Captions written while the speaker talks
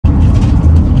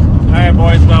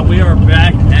Alright boys, well we are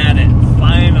back at it,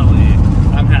 finally.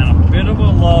 I've had a bit of a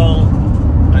lull.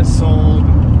 I sold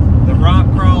the rock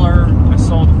crawler, I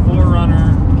sold the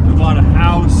 4Runner, we bought a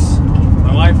house.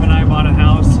 My wife and I bought a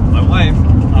house. My wife,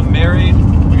 I'm married,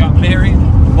 we got married,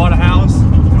 we bought a house,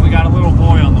 and we got a little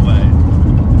boy on the way.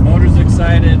 The motor's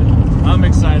excited, I'm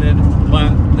excited,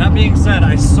 but that being said,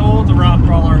 I sold the rock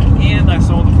crawler and I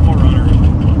sold the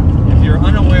 4Runner. If you're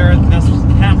unaware, this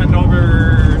happened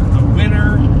over the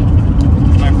winter.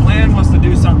 My plan was to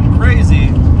do something crazy,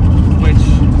 which,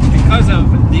 because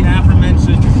of the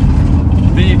aforementioned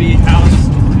baby, house,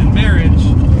 and marriage,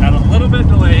 got a little bit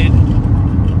delayed,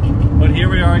 but here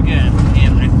we are again.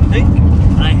 And I think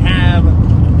I have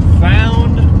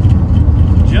found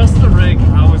just the rig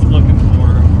I was looking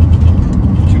for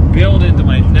to build into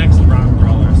my next rock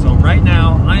crawler. So right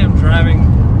now, I am driving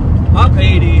up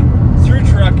 80 through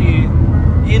Truckee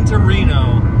into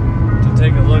Reno to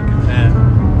take a look at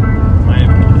my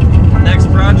next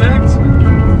project.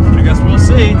 I guess we'll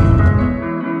see.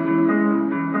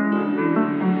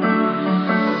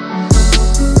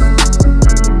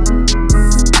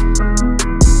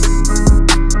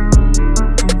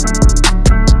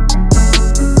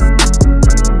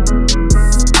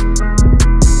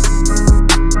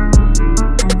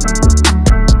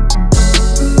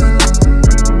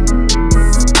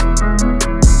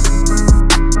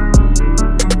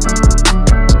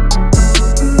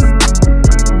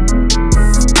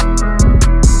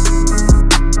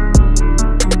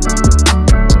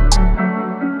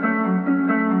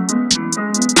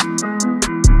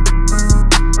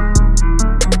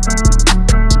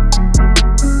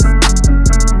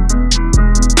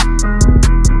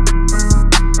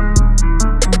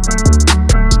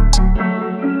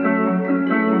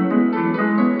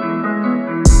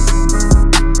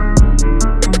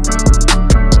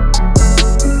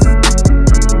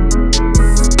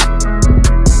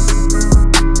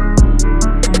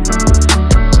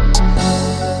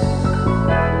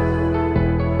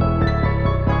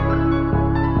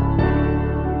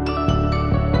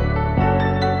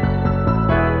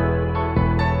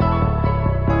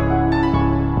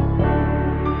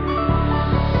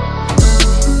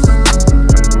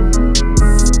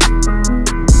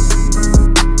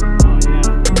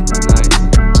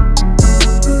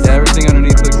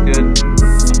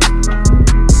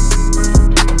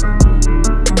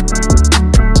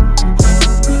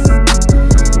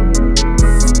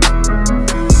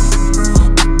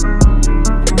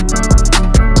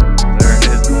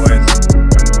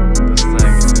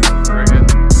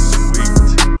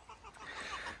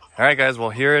 Alright guys, well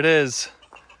here it is.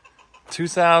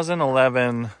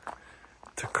 2011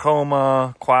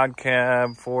 Tacoma quad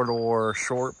cab 4-door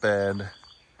short bed.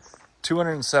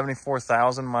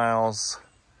 274,000 miles,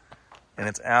 and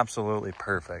it's absolutely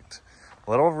perfect.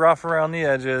 A little rough around the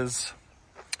edges,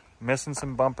 missing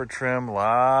some bumper trim, a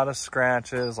lot of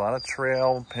scratches, a lot of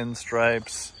trail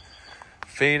pinstripes,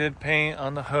 faded paint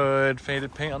on the hood,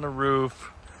 faded paint on the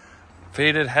roof.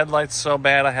 Faded headlights so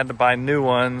bad I had to buy new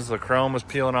ones. The chrome was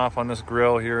peeling off on this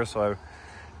grill here, so I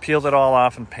peeled it all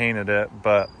off and painted it.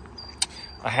 But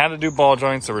I had to do ball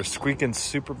joints that were squeaking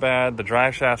super bad. The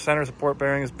drive shaft center support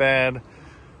bearing is bad.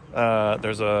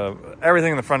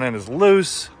 Everything in the front end is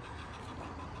loose.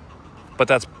 But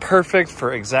that's perfect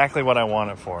for exactly what I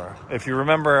want it for. If you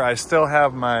remember, I still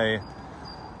have my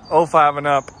 05 and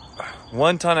up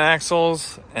 1-ton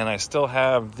axles, and I still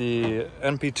have the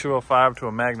NP205 to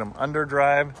a Magnum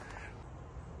underdrive.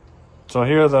 So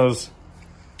here are those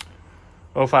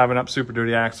 05 and up Super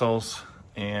Duty axles,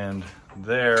 and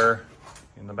there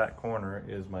in the back corner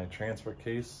is my transfer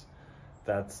case.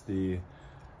 That's the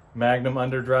Magnum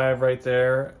underdrive right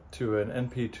there to an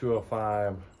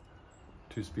NP205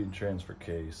 2-speed transfer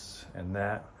case. And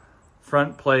that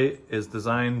front plate is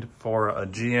designed for a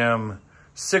GM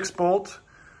 6-bolt.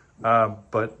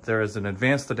 But there is an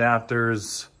advanced adapter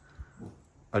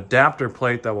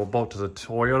plate that will bolt to the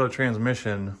Toyota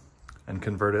transmission and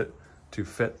convert it to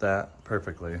fit that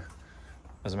perfectly.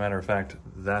 As a matter of fact,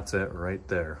 that's it right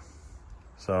there.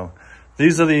 So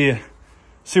these are the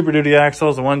Super Duty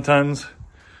axles, the 1-tons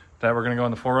that were going to go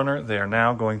in the 4Runner. They are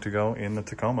now going to go in the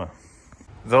Tacoma.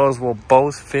 Those will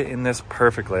both fit in this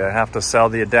perfectly. I have to sell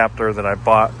the adapter that I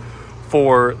bought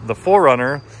for the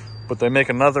 4Runner, but they make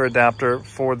another adapter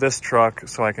for this truck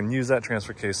so I can use that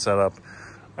transfer case setup.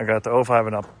 I got the 05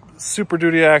 and up Super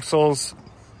Duty axles.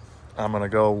 I'm gonna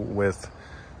go with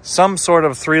some sort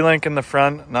of 3-link in the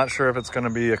front. Not sure if it's gonna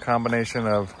be a combination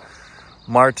of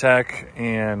Martech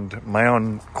and my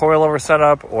own coilover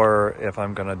setup, or if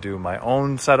I'm gonna do my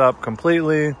own setup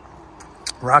completely.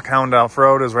 Rockhound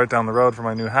Off-Road is right down the road from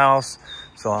my new house,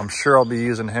 So I'm sure I'll be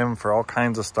using him for all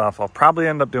kinds of stuff. I'll probably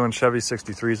end up doing Chevy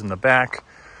 63s in the back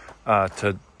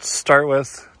to start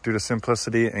with, due to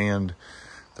simplicity, and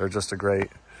they're just a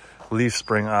great leaf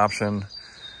spring option.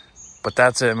 But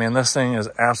that's it, man. This thing is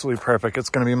absolutely perfect. It's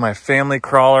going to be my family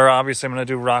crawler. Obviously, I'm going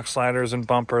to do rock sliders and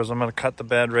bumpers. I'm going to cut the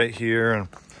bed right here and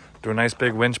do a nice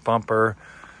big winch bumper.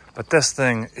 But this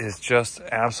thing is just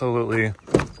absolutely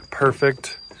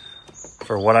perfect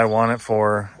for what I want it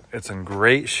for. It's in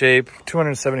great shape,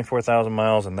 274,000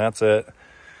 miles, and that's it.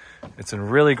 It's in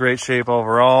really great shape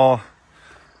overall.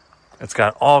 It's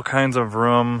got all kinds of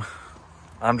room.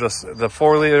 The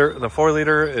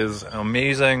 4-liter is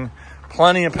amazing.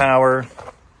 Plenty of power.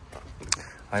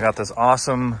 I got this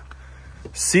awesome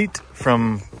seat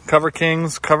from Cover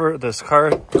Kings. What do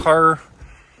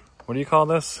you call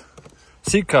this?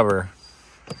 Seat cover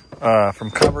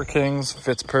from Cover Kings.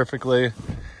 Fits perfectly.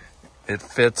 It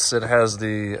fits. It has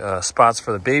the spots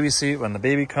for the baby seat when the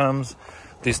baby comes.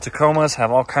 These Tacomas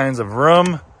have all kinds of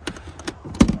room.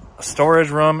 Storage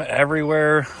room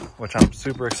everywhere, which I'm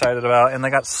super excited about. And they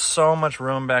got so much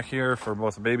room back here for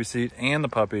both the baby seat and the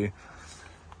puppy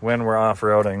when we're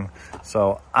off-roading.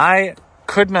 So I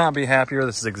could not be happier.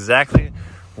 This is exactly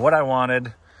what I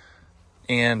wanted.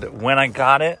 And when I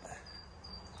got it,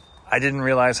 I didn't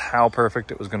realize how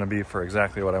perfect it was going to be for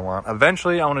exactly what I want.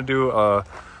 Eventually, I want to do a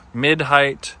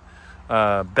mid-height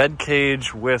bed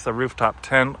cage with a rooftop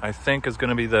tent. I think is going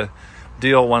to be the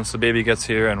deal once the baby gets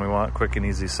here and we want quick and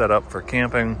easy setup for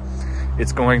camping.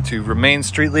 It's going to remain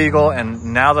street legal.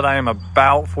 And now that I am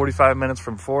about 45 minutes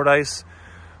from Fordyce,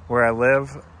 where I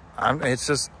live, I'm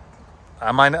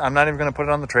not even going to put it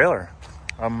on the trailer.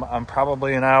 I'm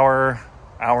probably an hour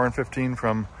and 15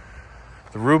 from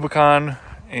the Rubicon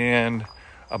and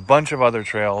a bunch of other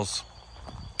trails.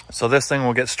 So this thing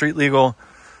will get street legal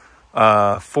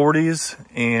 40s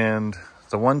and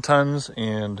the 1-tons,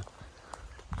 and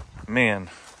man,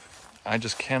 I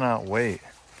just cannot wait.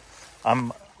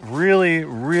 I'm really,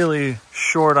 really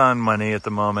short on money at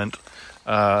the moment.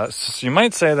 So you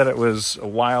might say that it was a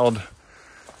wild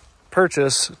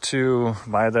purchase to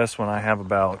buy this when I have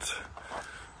about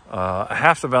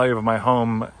half the value of my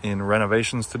home in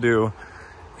renovations to do.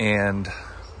 And,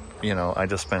 you know, I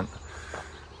just spent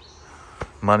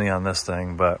money on this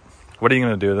thing. But what are you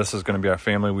going to do? This is going to be our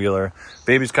family wheeler.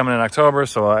 Baby's coming in October,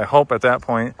 so I hope at that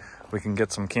point we can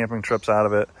get some camping trips out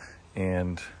of it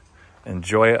and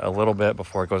enjoy it a little bit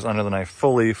before it goes under the knife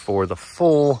fully for the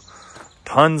full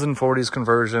tons and 40s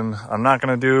conversion. I'm not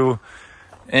going to do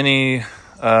any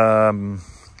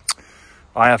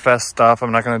IFS stuff.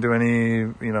 I'm not going to do any,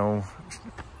 you know,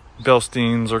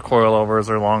 Bilsteins or coilovers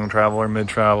or long travel or mid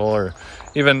travel, or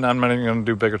even I'm not even going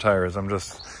to do bigger tires.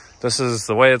 This is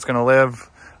the way it's going to live.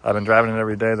 I've been driving it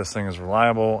every day. This thing is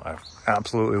reliable. I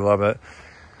absolutely love it.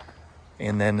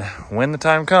 And then when the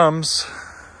time comes,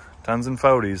 tons and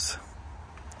 40s.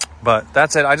 But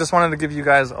that's it. I just wanted to give you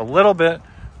guys a little bit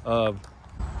of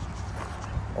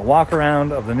a walk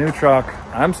around of the new truck.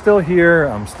 I'm still here.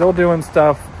 I'm still doing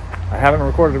stuff. I haven't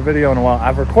recorded a video in a while.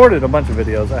 I've recorded a bunch of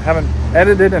videos. I haven't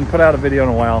edited and put out a video in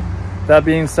a while. That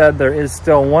being said, there is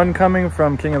still one coming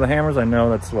from King of the Hammers. I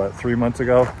know that's what, 3 months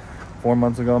ago, 4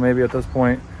 months ago maybe at this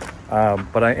point.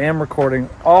 But I am recording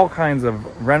all kinds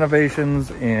of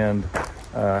renovations and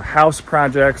house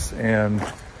projects and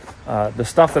the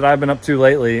stuff that I've been up to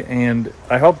lately. And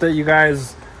I hope that you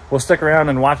guys will stick around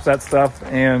and watch that stuff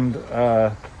and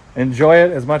enjoy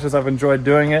it as much as I've enjoyed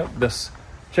doing it. This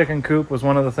chicken coop was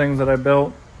one of the things that I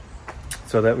built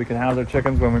so that we can house our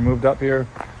chickens when we moved up here.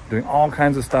 Doing all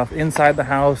kinds of stuff inside the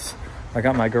house. I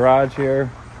got my garage here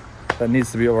that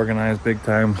needs to be organized big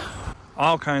time.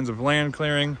 All kinds of land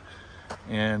clearing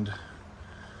and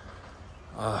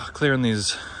clearing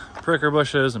these pricker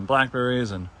bushes and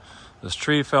blackberries, and this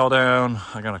tree fell down.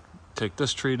 I gotta take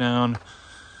this tree down.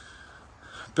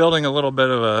 Building a little bit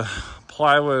of a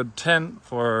plywood tent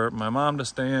for my mom to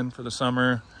stay in for the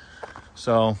summer.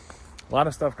 So a lot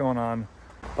of stuff going on.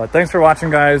 But thanks for watching,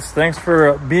 guys. Thanks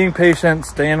for being patient,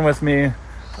 staying with me.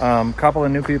 A couple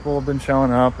of new people have been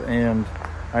showing up and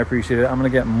I appreciate it. I'm gonna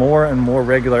get more and more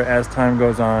regular as time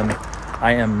goes on.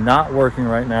 I am not working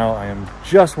right now. I am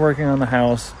just working on the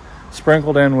house,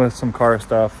 sprinkled in with some car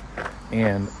stuff.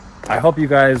 And I hope you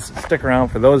guys stick around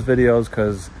for those videos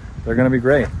because they're gonna be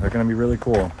great. They're gonna be really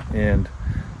cool. And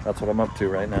that's what I'm up to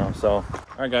right now. So, all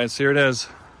right guys, here it is.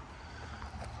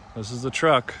 This is the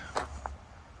truck.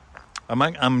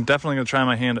 I'm definitely gonna try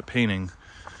my hand at painting.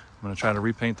 I'm gonna try to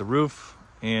repaint the roof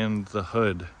and the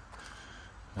hood.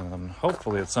 And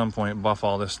hopefully at some point buff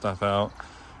all this stuff out.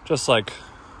 Just like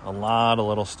a lot of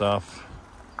little stuff.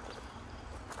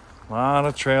 A lot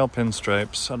of trail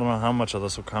pinstripes. I don't know how much of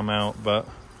this will come out, but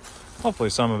hopefully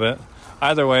some of it.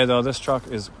 Either way, though, this truck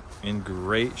is in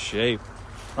great shape.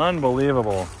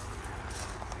 Unbelievable.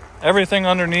 Everything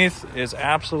underneath is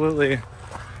absolutely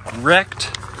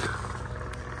wrecked.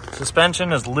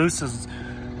 Suspension is loose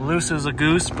as a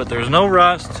goose, but there's no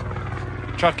rust.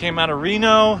 Truck came out of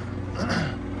Reno,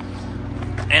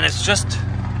 and it's just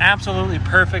absolutely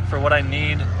perfect for what I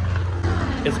need.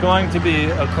 It's going to be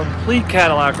a complete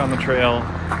Cadillac on the trail,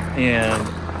 and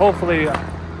hopefully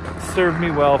serve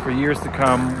me well for years to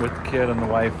come with the kid and the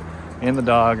wife and the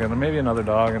dog, and maybe another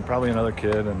dog and probably another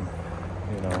kid, and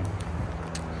you know,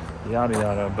 yada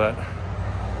yada. But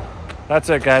that's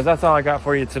it, guys. That's all I got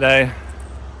for you today.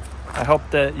 I hope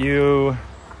that you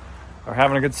are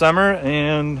having a good summer,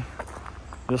 and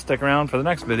you'll stick around for the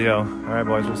next video. All right,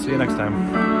 boys, we'll see you next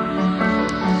time.